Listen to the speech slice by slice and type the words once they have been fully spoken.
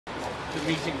the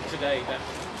meeting today that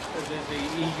the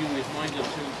EU is minded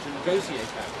to negotiate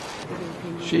that.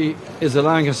 She is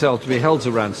allowing herself to be held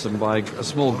to ransom by a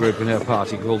small group in her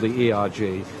party called the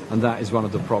ERG, and that is one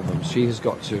of the problems. She has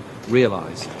got to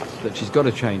realise that she's got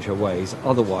to change her ways,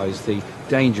 otherwise the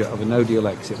danger of a no-deal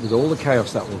exit, with all the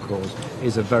chaos that will cause,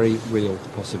 is a very real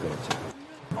possibility.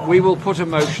 We will put a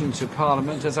motion to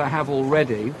Parliament, as I have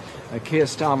already. Keir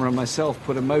Starmer and myself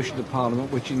put a motion to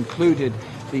Parliament which included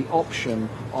the option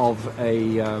of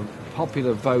a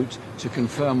popular vote to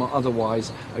confirm or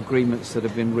otherwise agreements that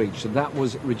have been reached. And that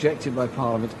was rejected by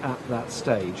Parliament at that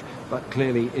stage, but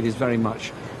clearly it is very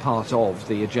much part of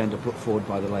the agenda put forward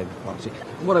by the Labour Party.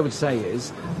 And what I would say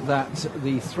is that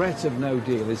the threat of no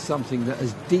deal is something that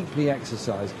has deeply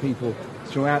exercised people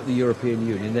throughout the European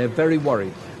Union. They're very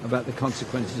worried about the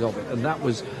consequences of it, and that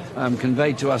was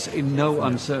conveyed to us in no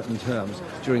uncertain terms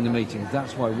during the meeting.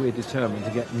 That's why we're determined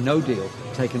to get no deal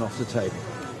taken off the table.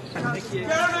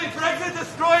 Jeremy, Brexit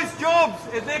destroys jobs.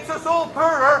 It makes us all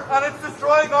poorer, and it's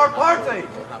destroying our party.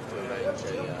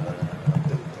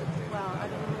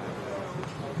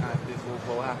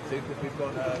 We'll have to, because we've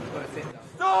got to sit down.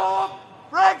 Stop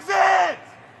Brexit!